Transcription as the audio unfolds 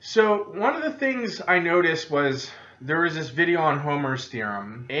So one of the things I noticed was there was this video on Homer's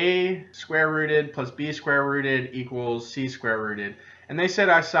theorem. A square rooted plus B square rooted equals C square rooted. And they said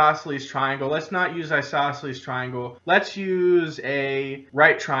isosceles triangle. Let's not use isosceles triangle. Let's use a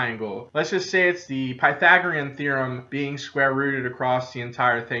right triangle. Let's just say it's the Pythagorean theorem being square rooted across the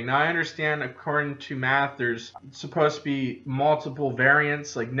entire thing. Now I understand according to math there's supposed to be multiple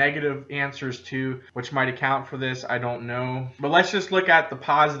variants, like negative answers too, which might account for this. I don't know. But let's just look at the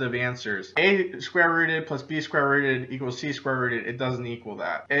positive answers. A square rooted plus B square rooted equals C square rooted. It doesn't equal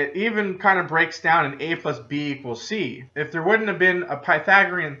that. It even kind of breaks down in A plus B equals C. If there wouldn't have been a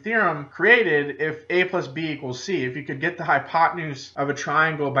Pythagorean theorem created if A plus B equals C, if you could get the hypotenuse of a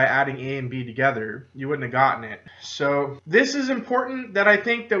triangle by adding A and B together, you wouldn't have gotten it. So this is important that I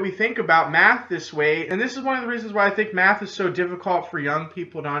think that we think about math this way, and this is one of the reasons why I think math is so difficult for young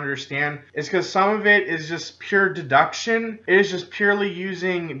people to understand, is because some of it is just pure deduction. It is just purely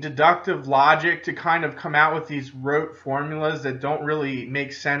using deductive logic to kind of come out with these rote formulas that don't really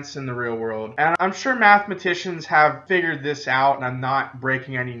make sense in the real world. And I'm sure mathematicians have figured this out, and I'm not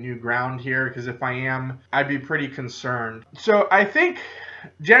breaking any new ground here, because if I am, I'd be pretty concerned. So I think,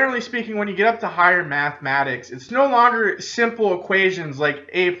 generally speaking, when you get up to higher mathematics, it's no longer simple equations like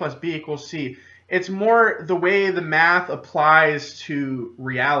A plus B equals C. It's more the way the math applies to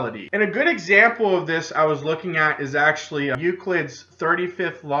reality. And a good example of this I was looking at is actually Euclid's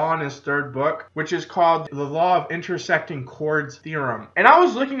 35th law in his third book, which is called the law of intersecting chords theorem. And I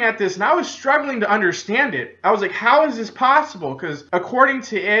was looking at this and I was struggling to understand it. I was like, how is this possible? Because according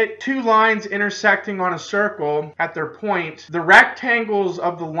to it, two lines intersecting on a circle at their point, the rectangles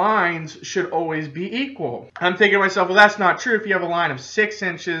of the lines should always be equal. I'm thinking to myself, well, that's not true. If you have a line of 6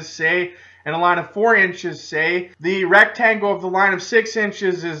 inches, say, and a line of 4 inches, say, the rectangle of the line of 6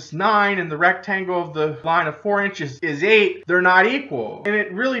 inches is 9 and the rectangle of the line of 4 inches is 8. They're not equal. And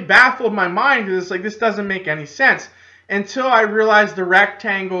it really baffled my mind because it's like, this doesn't make any sense, until I realized the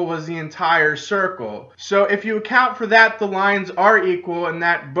rectangle was the entire circle. So if you account for that, the lines are equal, and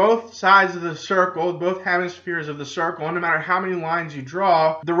that both sides of the circle, both hemispheres of the circle, no matter how many lines you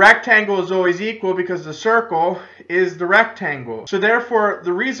draw, the rectangle is always equal because the circle is the rectangle. So therefore,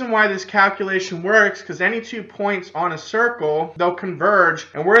 the reason why this calculation works, because any 2 points on a circle, they'll converge,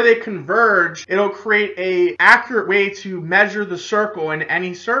 and where they converge, it'll create an accurate way to measure the circle in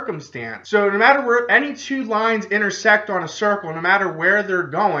any circumstance. So no matter where any 2 lines intersect on a circle, no matter where they're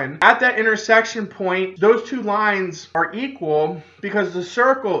going, at that intersection point, those 2 lines are equal because the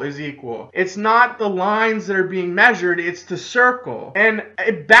circle is equal. It's not the lines that are being measured, it's the circle. And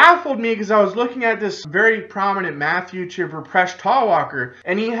it baffled me because I was looking at this very prominent math YouTuber, Presh Talwalkar,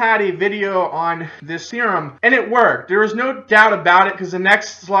 and he had a video on this theorem, and it worked. There was no doubt about it, because the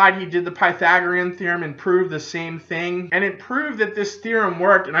next slide he did the Pythagorean theorem and proved the same thing, and it proved that this theorem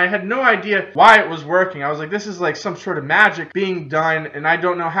worked, and I had no idea why it was working. I was like, this is like some sort of magic being done, and I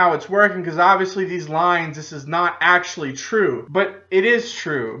don't know how it's working, because obviously these lines, this is not actually true. But it is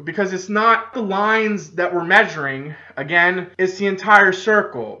true, because it's not the lines that we're measuring. Again, it's the entire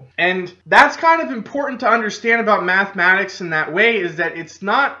circle. And that's kind of important to understand about mathematics in that way, is that it's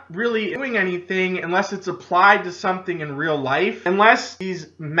not really doing anything unless it's applied to something in real life, unless these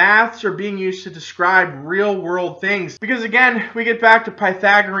maths are being used to describe real world things. Because again, we get back to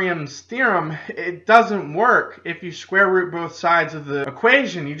Pythagorean's theorem, it doesn't work if you square root both sides of the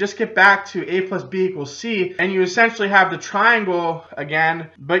equation. You just get back to A plus B equals C, and you essentially have the triangle again,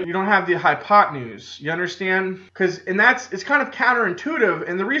 but you don't have the hypotenuse. You understand? It's kind of counterintuitive,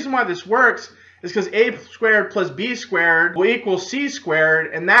 and the reason why this works is because A squared plus B squared will equal C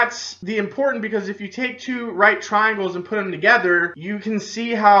squared, and that's the important, because if you take 2 right triangles and put them together, you can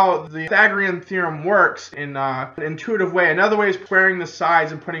see how the Pythagorean theorem works in an intuitive way. Another way is squaring the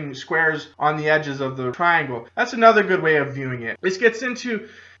sides and putting squares on the edges of the triangle. That's another good way of viewing it. This gets into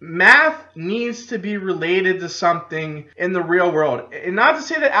math needs to be related to something in the real world. And not to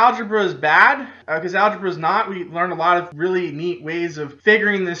say that algebra is bad, because algebra is not. We learn a lot of really neat ways of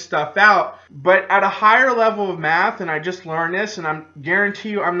figuring this stuff out. But at a higher level of math, and I just learned this, and I guarantee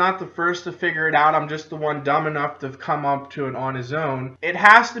you I'm not the first to figure it out. I'm just the one dumb enough to come up to it on his own. It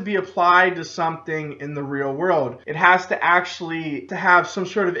has to be applied to something in the real world. It has to actually have some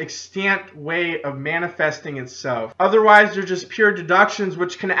sort of extant way of manifesting itself. Otherwise, they're just pure deductions,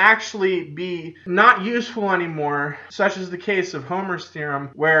 which can actually be not useful anymore, such as the case of Homer's theorem,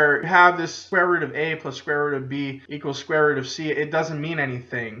 where you have this square root of A plus square root of B equals square root of C. It doesn't mean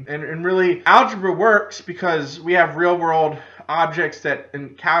anything. And really, algebra works because we have real world objects that in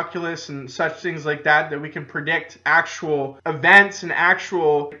calculus and such things like that we can predict actual events and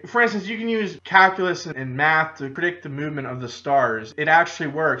actual, for instance, you can use calculus and math to predict the movement of the stars. It actually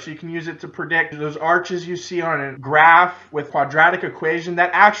works. You can use it to predict those arches you see on a graph with quadratic equation.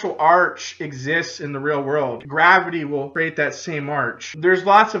 That actual arch exists in the real world. Gravity will create that same arch. There's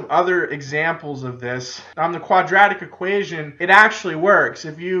lots of other examples of this. On the quadratic equation, it actually works.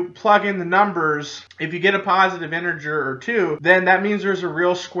 If you plug in the numbers, if you get a positive integer or two, then that means there's a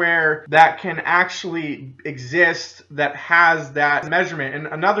real square that can actually exist that has that measurement. And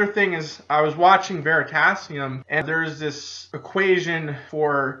another thing is, I was watching Veritasium, and there's this equation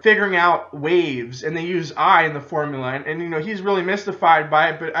for figuring out waves, and they use I in the formula. And you know, he's really mystified by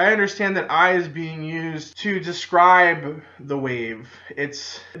it, but I understand that I is being used to describe the wave.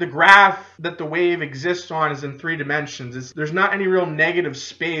 It's the graph that the wave exists on is in 3 dimensions. There's not any real negative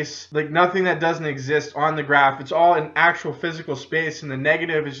space, like nothing that doesn't exist on the graph. It's all in actual physical space, and the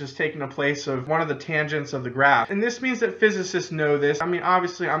negative is just taking the place of one of the tangents of the graph. And this means that physicists know this. I mean,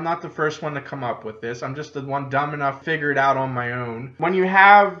 obviously, I'm not the first one to come up with this. I'm just the one dumb enough to figure it out on my own. When you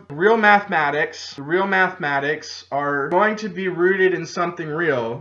have real mathematics are going to be rooted in something real.